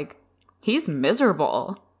that, like, he's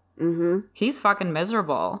miserable. He's fucking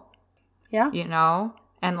miserable. Yeah. You know?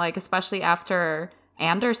 And, like, especially after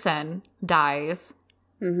Anderson dies,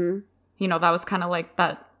 you know, that was kind of like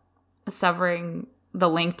that severing the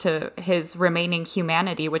link to his remaining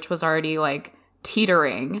humanity, which was already, like,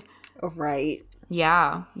 teetering. Right.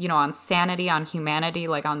 Yeah. You know, on sanity, on humanity,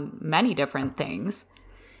 like, on many different things.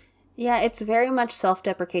 Yeah, it's very much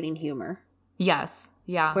self-deprecating humor. Yes.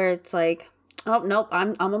 Yeah. Where it's like, oh, nope,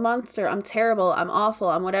 I'm a monster. I'm terrible. I'm awful.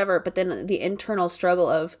 I'm whatever. But then the internal struggle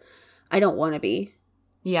of, I don't want to be.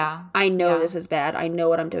 Yeah. I know this is bad. I know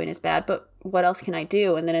what I'm doing is bad, but what else can I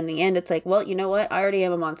do? And then in the end, it's like, well, you know what? I already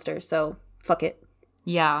am a monster, so fuck it.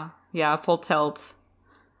 Yeah. Full tilt.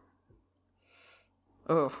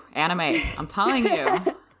 Oh, anime. I'm telling you.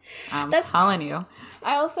 Telling you.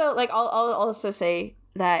 I also, like, I'll also say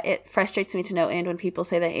that it frustrates me to no end when people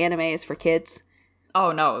say that anime is for kids.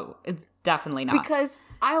 Oh, no. It's definitely not. Because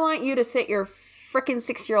I want you to sit your frickin'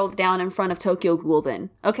 6-year-old down in front of Tokyo Ghoul then,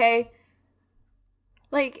 okay?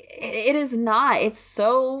 Like, it is not. It's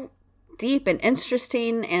so deep and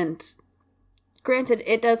interesting, and granted,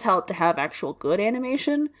 it does help to have actual good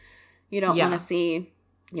animation. You don't want to see,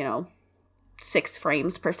 you know, 6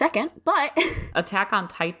 frames per second, but... Attack on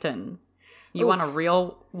Titan. You want a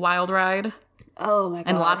real wild ride? Oh my god.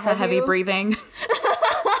 And lots of heavy breathing?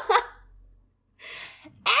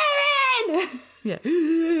 Aaron! Yeah.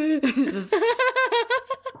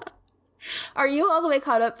 Are you all the way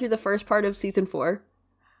caught up through the first part of season 4?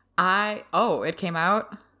 It came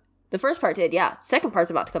out? The first part did, yeah. Second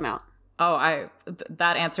part's about to come out. Oh,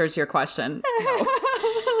 that answers your question. No.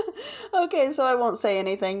 Okay, so I won't say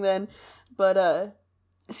anything then. But,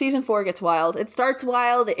 season 4 gets wild. It starts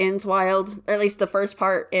wild, it ends wild. Or at least the first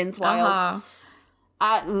part ends wild.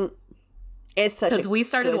 It's such a because we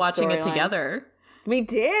started watching it together. We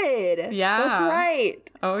did. Yeah. That's right.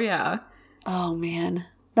 Oh, yeah. Oh, man.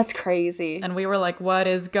 That's crazy. And we were like, what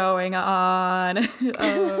is going on?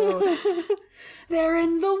 Oh. They're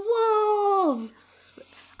in the walls!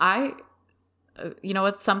 You know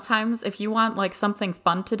what? Sometimes if you want like something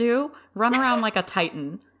fun to do, run around like a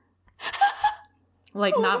Titan.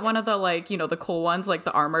 Like not one of the like, you know, the cool ones, like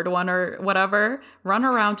the armored one or whatever. Run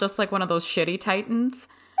around just like one of those shitty Titans.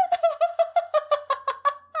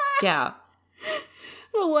 Yeah.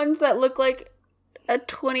 The ones that look like a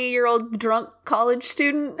 20-year-old drunk college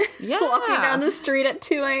student walking down the street at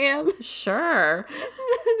 2 a.m. Sure.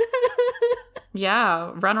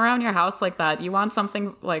 Yeah, run around your house like that. You want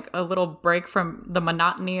something like a little break from the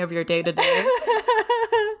monotony of your day-to-day?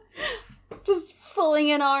 Just pulling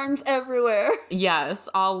in arms everywhere. Yes,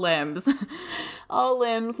 all limbs. All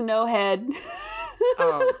limbs, no head.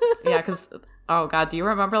 Oh, yeah, because, oh God, do you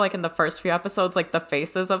remember like in the first few episodes, like the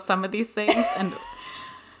faces of some of these things? And,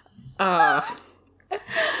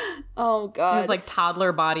 oh God. It was like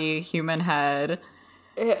toddler body, human head.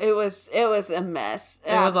 It was a mess.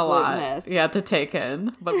 It was a lot. Mess. Yeah, to take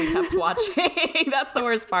in, but we kept watching. That's the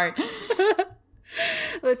worst part.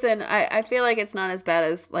 Listen, I feel like it's not as bad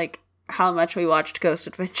as like how much we watched Ghost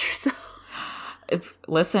Adventures though.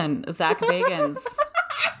 Listen, Zach Bagans.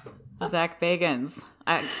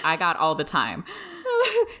 I got all the time.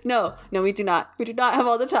 No, we do not. We do not have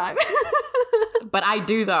all the time. But I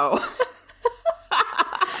do though.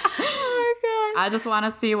 Oh my God. I just want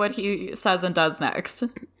to see what he says and does next.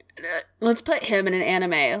 Let's put him in an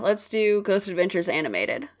anime. Let's do Ghost Adventures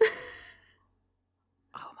animated.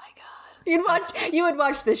 Oh my God. You would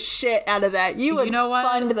watch the shit out of that. You would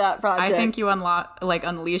fund that project. I think you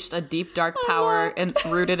unleashed a deep dark power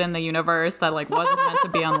rooted in the universe that like wasn't meant to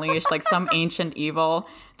be unleashed, like some ancient evil,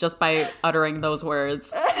 just by uttering those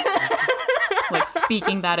words. Like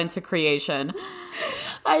speaking that into creation.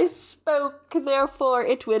 I spoke, therefore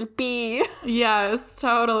it will be. Yes,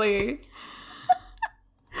 totally.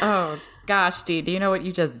 Oh gosh, Dee, do you know what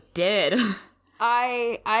you just did?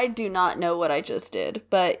 I do not know what I just did,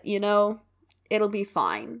 but you know, it'll be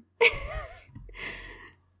fine.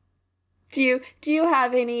 Do you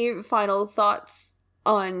have any final thoughts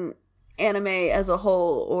on anime as a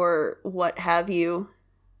whole or what have you?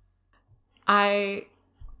 I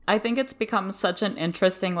think it's become such an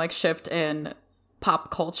interesting like shift in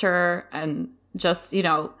pop culture and just, you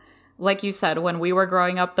know, like you said, when we were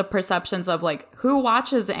growing up, the perceptions of like who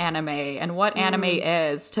watches anime and what anime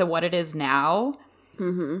is to what it is now.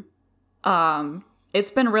 Mm-hmm.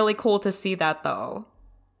 It's been really cool to see that though.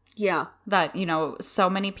 Yeah. That, you know,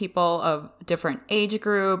 so many people of different age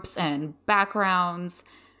groups and backgrounds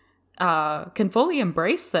can fully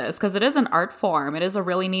embrace this because it is an art form. It is a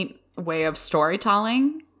really neat way of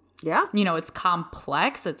storytelling. Yeah. You know, it's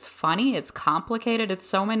complex, it's funny, it's complicated, it's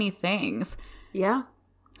so many things. Yeah.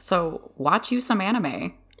 So watch you some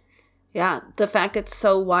anime. Yeah, the fact it's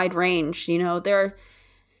so wide range, you know, there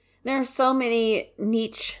are so many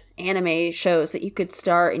niche anime shows that you could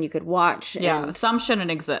start and you could watch. Yeah, some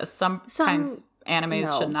shouldn't exist. Some kinds of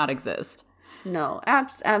animes should not exist. No,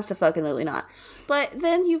 abso-fucking-lutely not. But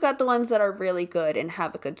then you got the ones that are really good and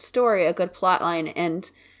have a good story, a good plot line,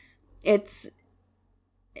 and it's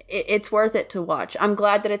worth it to watch. I'm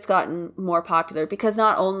glad that it's gotten more popular because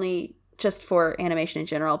not only just for animation in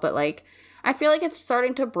general, but like I feel like it's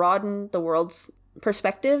starting to broaden the world's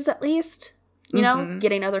perspectives at least. You know,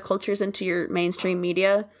 getting other cultures into your mainstream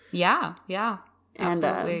media. Yeah,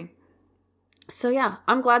 absolutely. And, so yeah,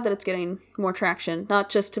 I'm glad that it's getting more traction, not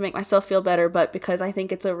just to make myself feel better, but because I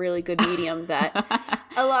think it's a really good medium that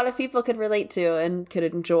a lot of people could relate to and could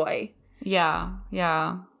enjoy. Yeah,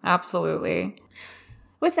 absolutely.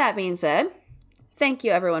 With that being said, thank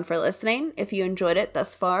you everyone for listening. If you enjoyed it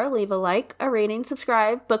thus far, leave a like, a rating,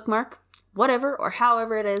 subscribe, bookmark, whatever or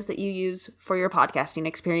however it is that you use for your podcasting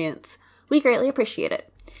experience. We greatly appreciate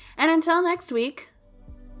it. And until next week,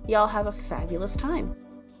 y'all have a fabulous time.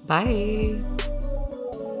 Bye.